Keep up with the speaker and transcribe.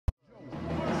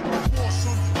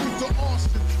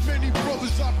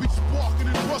I be sparking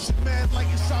and rushing mad like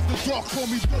inside the dark. Call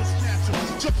me Bill Snatcher,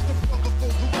 just a brother for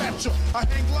the rapture. I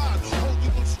hang glide,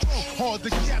 holding on strong, hard to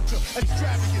capture.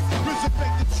 Extravagant,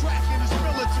 resurrect the track and it's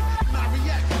militant. And I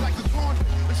react like a gauntlet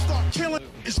and start killing.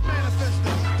 It's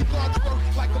manifesting. The gods work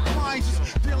like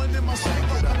appliances, dealing in my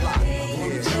sacred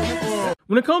alive.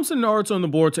 When it comes to Naruto and the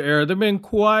Boruto era, there have been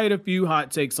quite a few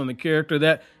hot takes on the character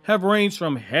that have ranged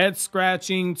from head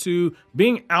scratching to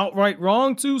being outright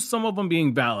wrong to some of them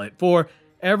being valid. For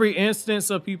every instance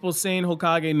of people saying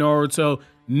Hokage Naruto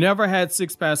never had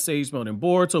 6-pass Sage Mode in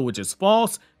Boruto, which is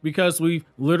false because we've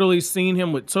literally seen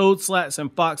him with toad slats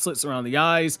and fox slits around the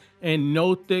eyes and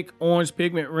no thick orange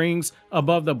pigment rings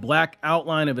above the black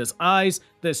outline of his eyes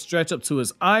that stretch up to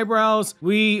his eyebrows.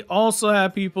 We also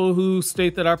have people who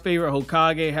state that our favorite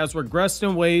Hokage has regressed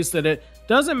in ways that it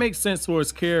doesn't make sense for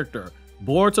his character.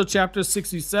 Boruto Chapter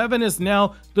 67 is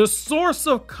now the source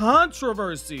of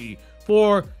controversy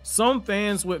for some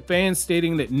fans, with fans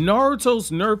stating that Naruto's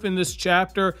nerf in this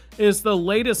chapter is the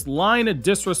latest line of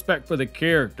disrespect for the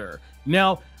character.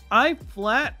 Now, I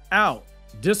flat out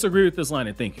disagree with this line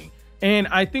of thinking, and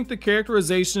I think the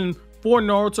characterization for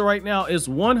Naruto right now is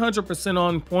 100%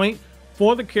 on point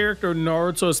for the character of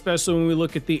Naruto, especially when we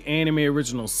look at the anime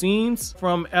original scenes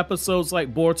from episodes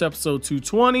like Boruto episode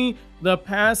 220, the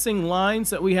passing lines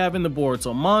that we have in the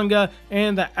Boruto manga,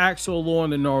 and the actual lore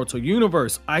in the Naruto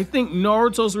universe. I think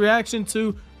Naruto's reaction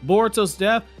to Boruto's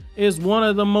death is one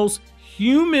of the most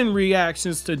human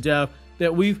reactions to death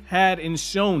that we've had in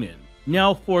shonen.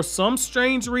 Now, for some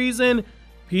strange reason,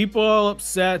 people are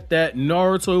upset that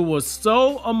Naruto was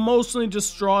so emotionally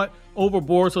distraught over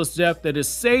Boruto's death that his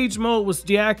Sage Mode was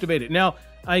deactivated. Now,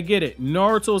 I get it.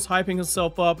 Naruto was hyping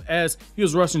himself up as he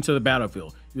was rushing to the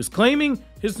battlefield. He was claiming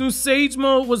his new Sage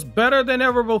Mode was better than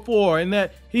ever before and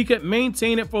that he could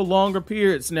maintain it for longer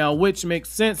periods now, which makes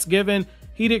sense given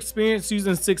he'd experienced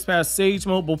using 6-pass Sage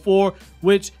Mode before,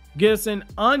 which gives an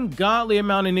ungodly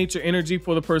amount of nature energy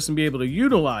for the person to be able to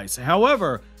utilize.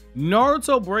 However,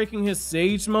 Naruto breaking his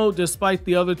Sage Mode despite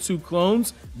the other two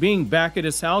clones being back at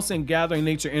his house and gathering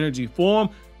nature energy for him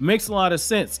makes a lot of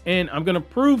sense, and I'm going to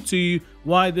prove to you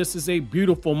why this is a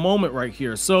beautiful moment right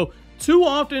here. So too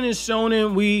often in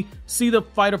shonen we see the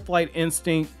fight or flight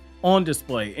instinct on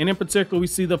display, and in particular we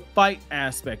see the fight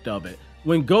aspect of it.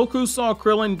 When Goku saw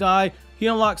Krillin die, he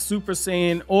unlocked Super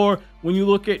Saiyan, or when you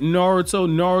look at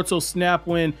Naruto snapped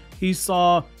when he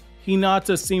saw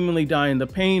Hinata seemingly die in the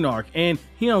Pain arc, and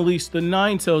he unleashed the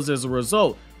Nine Tails as a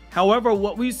result. However,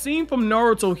 what we've seen from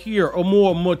Naruto here, a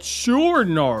more mature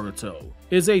Naruto,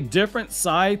 is a different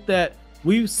side that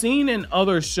we've seen in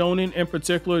other shonen, in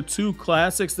particular two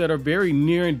classics that are very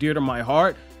near and dear to my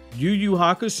heart, Yu Yu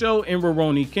Hakusho and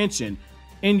Rurouni Kenshin.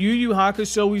 In Yu Yu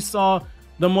Hakusho, we saw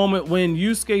the moment when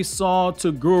Yusuke saw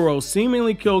Toguro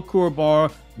seemingly kill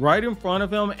Kurama right in front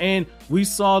of him, and we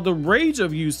saw the rage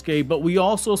of Yusuke, but we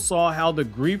also saw how the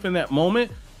grief in that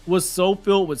moment was so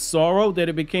filled with sorrow that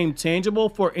it became tangible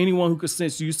for anyone who could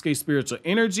sense Yusuke's spiritual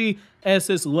energy as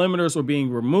his limiters were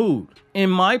being removed. In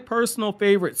my personal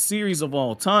favorite series of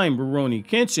all time, Rurouni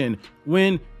Kenshin,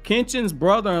 when Kenshin's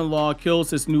brother-in-law kills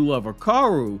his new lover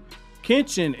Kaoru,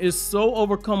 Kenshin is so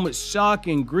overcome with shock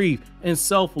and grief and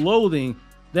self-loathing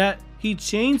that he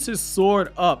chains his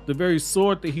sword up, the very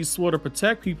sword that he swore to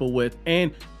protect people with,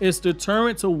 and is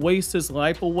determined to waste his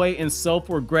life away in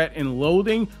self-regret and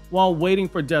loathing while waiting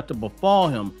for death to befall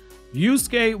him.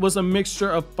 Yusuke was a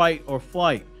mixture of fight or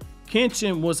flight.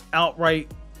 Kenshin was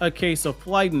outright a case of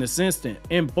flight in this instant.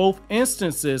 In both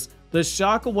instances, the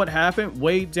shock of what happened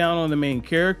weighed down on the main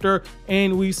character,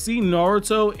 and we see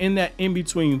Naruto in that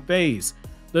in-between phase.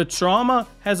 The trauma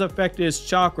has affected his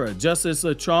chakra, just as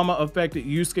the trauma affected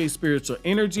Yusuke's spiritual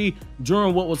energy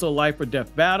during what was a life or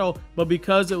death battle, but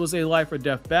because it was a life or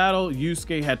death battle,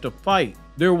 Yusuke had to fight.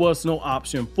 There was no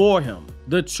option for him.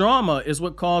 The trauma is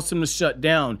what caused him to shut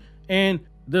down, and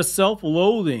the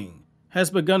self-loathing has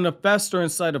begun to fester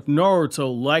inside of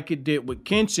Naruto like it did with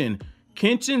Kenshin.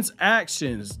 Kenshin's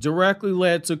actions directly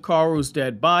led to Kaoru's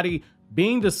dead body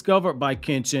being discovered by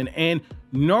Kenshin, and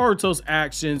Naruto's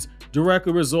actions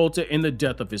directly resulted in the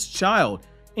death of his child.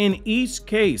 In each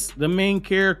case, the main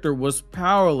character was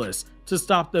powerless to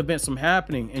stop the events from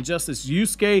happening, and just as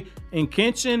Yusuke and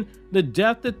Kenshin, the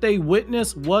death that they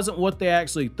witnessed wasn't what they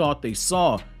actually thought they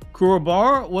saw.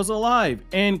 Kurama was alive,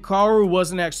 and Kaoru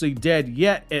wasn't actually dead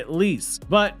yet, at least.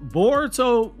 But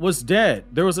Boruto was dead.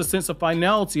 There was a sense of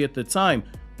finality at the time,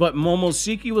 but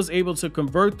Momoshiki was able to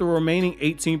convert the remaining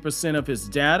 18% of his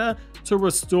data to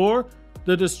restore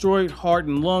the destroyed heart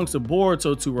and lungs of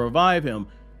Boruto to revive him.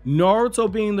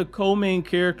 Naruto being the co-main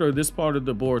character of this part of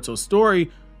the Boruto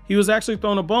story, he was actually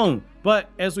thrown a bone. But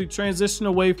as we transition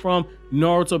away from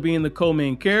Naruto being the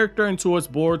co-main character and towards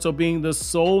Boruto being the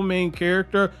sole main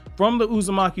character from the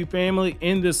Uzumaki family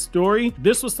in this story,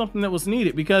 this was something that was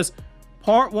needed, because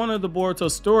part one of the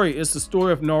Boruto story is the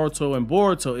story of Naruto and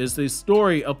Boruto, is the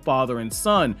story of father and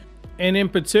son. And in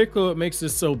particular, what makes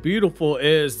this so beautiful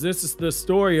is this is the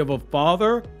story of a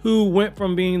father who went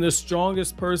from being the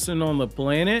strongest person on the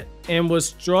planet and was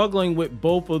struggling with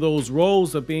both of those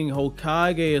roles of being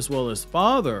Hokage as well as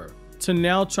father, to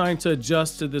now trying to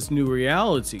adjust to this new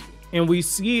reality. And we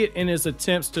see it in his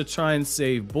attempts to try and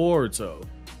save Boruto.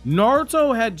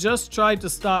 Naruto had just tried to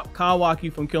stop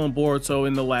Kawaki from killing Boruto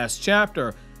in the last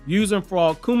chapter, using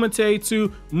Frog Kumite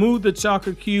to move the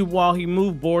chakra cube while he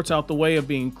moved Boruto out the way of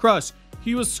being crushed.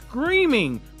 He was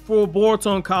screaming for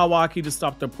Boruto and Kawaki to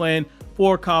stop their plan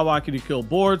for Kawaki to kill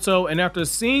Boruto, and after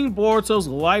seeing Boruto's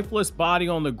lifeless body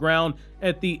on the ground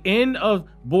at the end of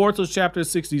Boruto Chapter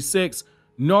 66,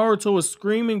 Naruto is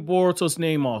screaming Boruto's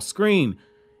name off screen.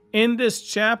 In this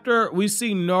chapter, we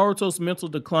see Naruto's mental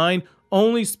decline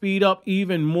only speed up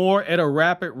even more at a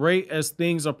rapid rate as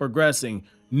things are progressing.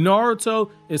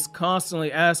 Naruto is constantly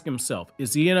asking himself,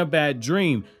 is he in a bad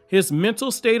dream? His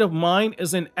mental state of mind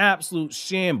is in absolute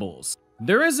shambles.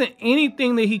 There isn't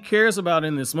anything that he cares about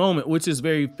in this moment, which is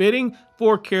very fitting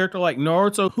for a character like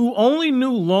Naruto, who only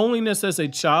knew loneliness as a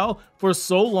child for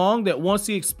so long that once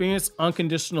he experienced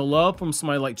unconditional love from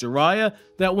somebody like Jiraiya,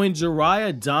 that when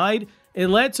Jiraiya died, it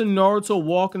led to Naruto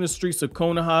walking the streets of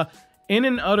Konoha in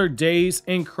an utter daze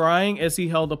and crying as he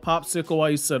held a popsicle while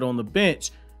he sat on the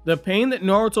bench. The pain that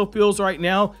Naruto feels right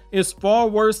now is far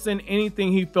worse than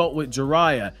anything he felt with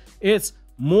Jiraiya. It's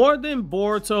more than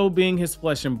Boruto being his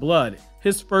flesh and blood,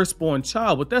 his firstborn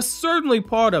child, but that's certainly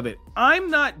part of it. I'm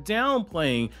not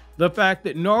downplaying the fact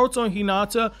that Naruto and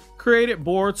Hinata created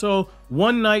Boruto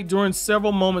one night during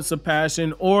several moments of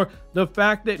passion, or the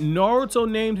fact that Naruto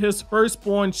named his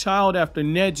firstborn child after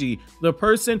Neji, the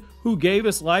person who gave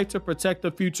his life to protect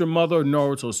the future mother of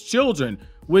Naruto's children,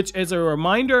 which, as a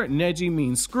reminder, Neji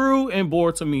means screw and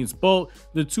Boruto means bolt.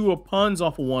 The two are puns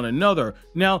off of one another.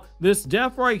 Now, this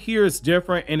death right here is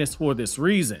different, and it's for this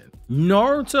reason.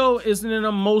 Naruto is in an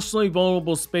emotionally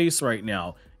vulnerable space right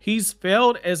now. He's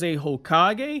failed as a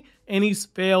Hokage, and he's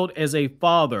failed as a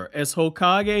father. As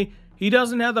Hokage, he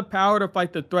doesn't have the power to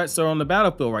fight the threats that are on the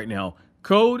battlefield right now.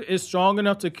 Code is strong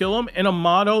enough to kill him, and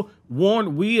Amato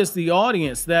warned we as the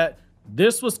audience that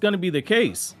this was going to be the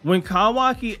case. When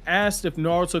Kawaki asked if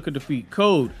Naruto could defeat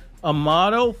Code,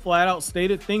 Amato flat out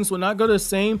stated things would not go the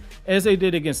same as they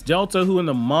did against Delta, who in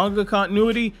the manga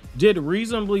continuity did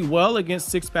reasonably well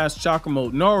against 6-Pass Chakra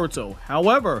Mode Naruto.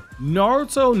 However,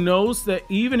 Naruto knows that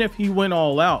even if he went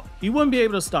all out, he wouldn't be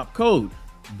able to stop Code.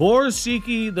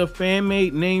 Borushiki, the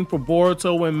fan-made name for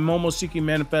Boruto when Momoshiki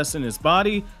manifests in his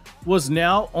body, was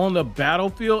now on the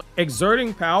battlefield,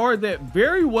 exerting power that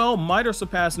very well might have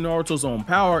surpassed Naruto's own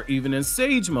power even in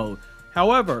Sage Mode.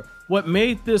 However, what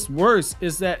made this worse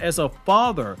is that as a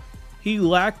father, he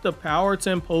lacked the power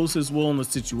to impose his will on the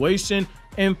situation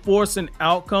and force an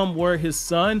outcome where his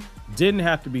son didn't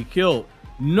have to be killed.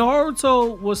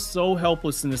 Naruto was so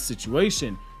helpless in this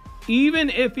situation. Even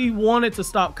if he wanted to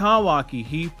stop Kawaki,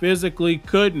 he physically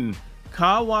couldn't.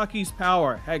 Kawaki's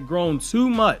power had grown too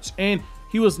much, and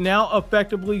he was now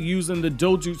effectively using the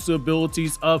dojutsu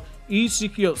abilities of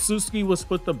Ishiki Otsuki, was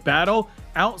put the battle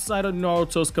outside of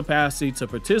Naruto's capacity to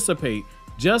participate.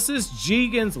 Just as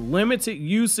Jigen's limited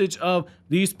usage of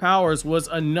these powers was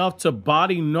enough to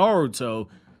body Naruto,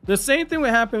 the same thing would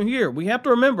happen here. We have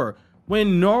to remember,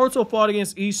 when Naruto fought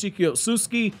against Ishiki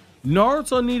Otsuki,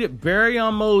 Naruto needed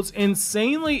Baryon Mode's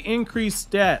insanely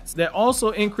increased stats that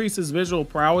also increased his visual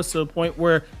prowess to the point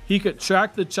where he could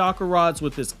track the chakra rods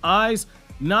with his eyes.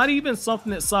 Not even something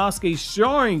that Sasuke's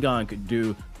Sharingan could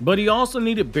do, but he also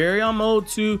needed Baryon Mode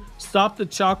to stop the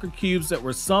chakra cubes that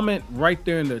were summoned right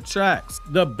there in their tracks.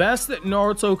 The best that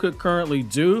Naruto could currently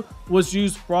do was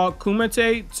use Frog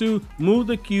Kumite to move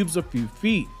the cubes a few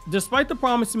feet. Despite the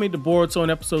promise he made to Boruto in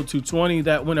episode 220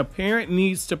 that when a parent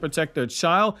needs to protect their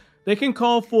child, they can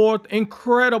call forth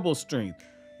incredible strength,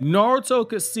 Naruto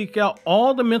could seek out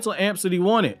all the mental amps that he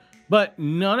wanted, but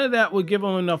none of that would give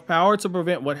him enough power to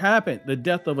prevent what happened, the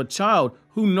death of a child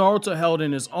who Naruto held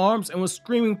in his arms and was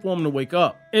screaming for him to wake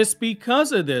up. It's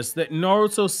because of this that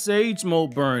Naruto's Sage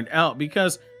Mode burned out,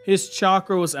 because his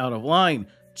chakra was out of line.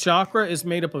 Chakra is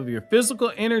made up of your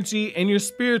physical energy and your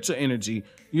spiritual energy.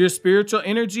 Your spiritual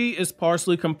energy is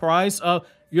partially comprised of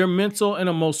your mental and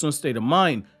emotional state of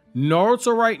mind.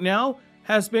 Naruto right now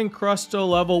has been crushed to a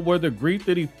level where the grief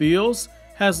that he feels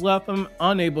has left him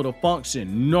unable to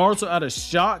function. Naruto, out of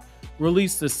shock,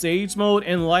 released the Sage Mode,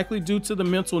 and likely due to the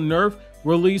mental nerf,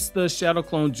 released the Shadow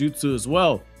Clone Jutsu as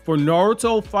well. For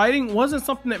Naruto, fighting wasn't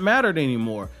something that mattered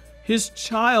anymore. His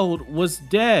child was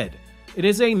dead. It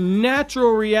is a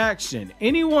natural reaction.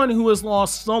 Anyone who has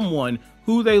lost someone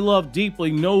who they love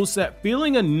deeply knows that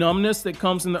feeling of numbness that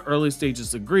comes in the early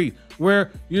stages of grief,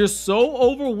 where you're so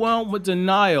overwhelmed with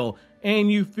denial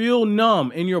and you feel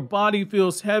numb and your body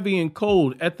feels heavy and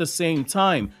cold at the same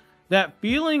time. That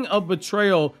feeling of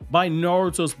betrayal by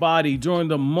Naruto's body during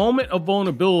the moment of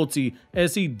vulnerability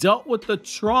as he dealt with the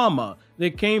trauma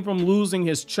that came from losing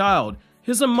his child.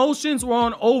 His emotions were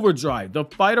on overdrive. The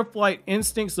fight or flight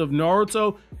instincts of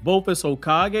Naruto, both as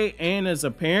Hokage and as a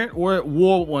parent, were at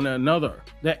war with one another.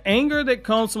 The anger that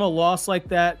comes from a loss like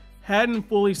that hadn't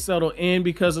fully settled in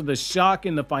because of the shock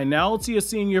and the finality of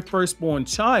seeing your firstborn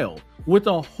child with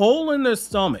a hole in their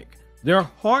stomach, their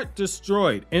heart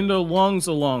destroyed, and their lungs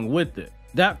along with it.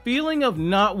 That feeling of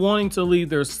not wanting to leave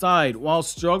their side while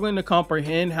struggling to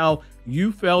comprehend how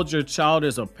you failed your child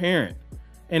as a parent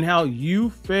and how you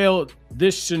failed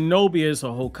this shinobi as a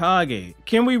Hokage.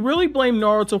 Can we really blame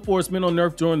Naruto for his mental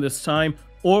nerf during this time,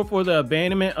 or for the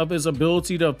abandonment of his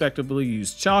ability to effectively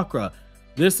use chakra?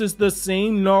 This is the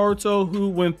same Naruto who,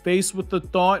 when faced with the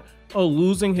thought of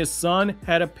losing his son,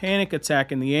 had a panic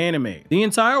attack in the anime. The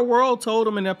entire world told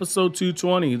him in episode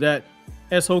 220 that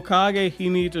as Hokage he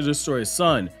needed to destroy his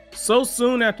son so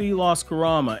soon after he lost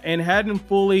Kurama, and hadn't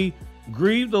fully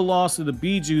grieved the loss of the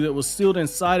Biju that was sealed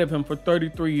inside of him for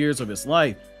 33 years of his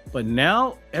life. But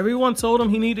now everyone told him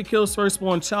he needed to kill his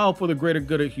firstborn child for the greater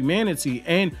good of humanity,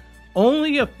 and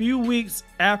only a few weeks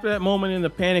after that moment in the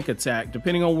panic attack,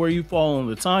 depending on where you fall on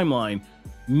the timeline,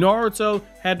 Naruto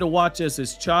had to watch as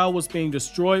his child was being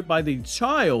destroyed by the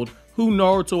child who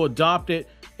Naruto adopted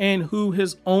and who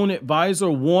his own advisor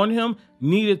warned him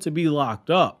needed to be locked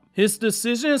up. His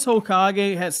decision as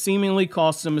Hokage had seemingly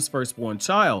cost him his firstborn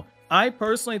child. I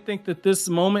personally think that this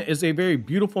moment is a very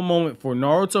beautiful moment for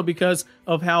Naruto because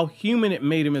of how human it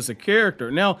made him as a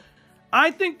character. Now,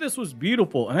 I think this was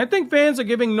beautiful, and I think fans are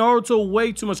giving Naruto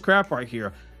way too much crap right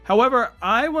here. However,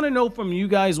 I want to know from you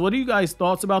guys, what are you guys'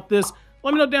 thoughts about this?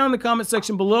 Let me know down in the comment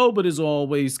section below, but as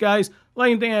always, guys,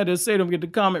 like anything I had to say, don't forget to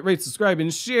comment, rate, subscribe,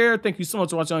 and share. Thank you so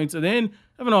much for watching to the end.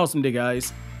 Have an awesome day,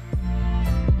 guys.